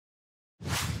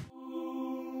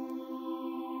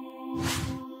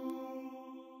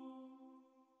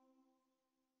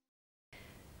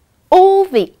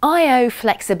the I/O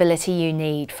flexibility you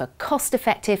need for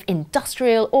cost-effective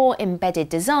industrial or embedded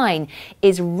design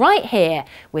is right here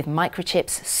with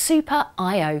Microchip's Super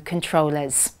I/O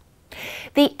controllers.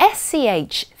 The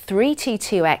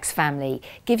SCH322X family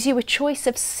gives you a choice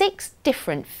of 6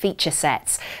 different feature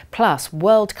sets, plus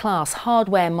world-class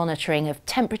hardware monitoring of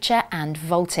temperature and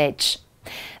voltage.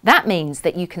 That means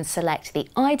that you can select the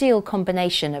ideal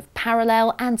combination of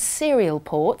parallel and serial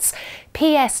ports,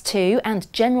 PS2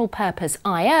 and general purpose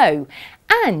I/O,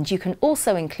 and you can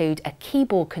also include a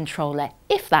keyboard controller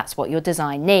if that's what your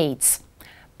design needs.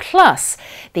 Plus,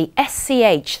 the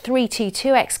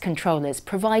SCH322X controllers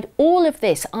provide all of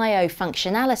this I/O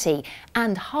functionality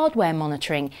and hardware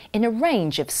monitoring in a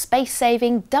range of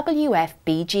space-saving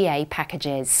WFBGA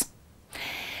packages.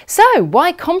 So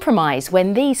why compromise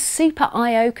when these Super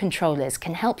I/O controllers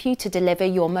can help you to deliver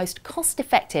your most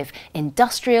cost-effective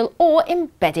industrial or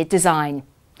embedded design?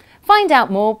 Find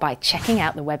out more by checking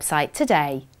out the website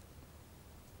today.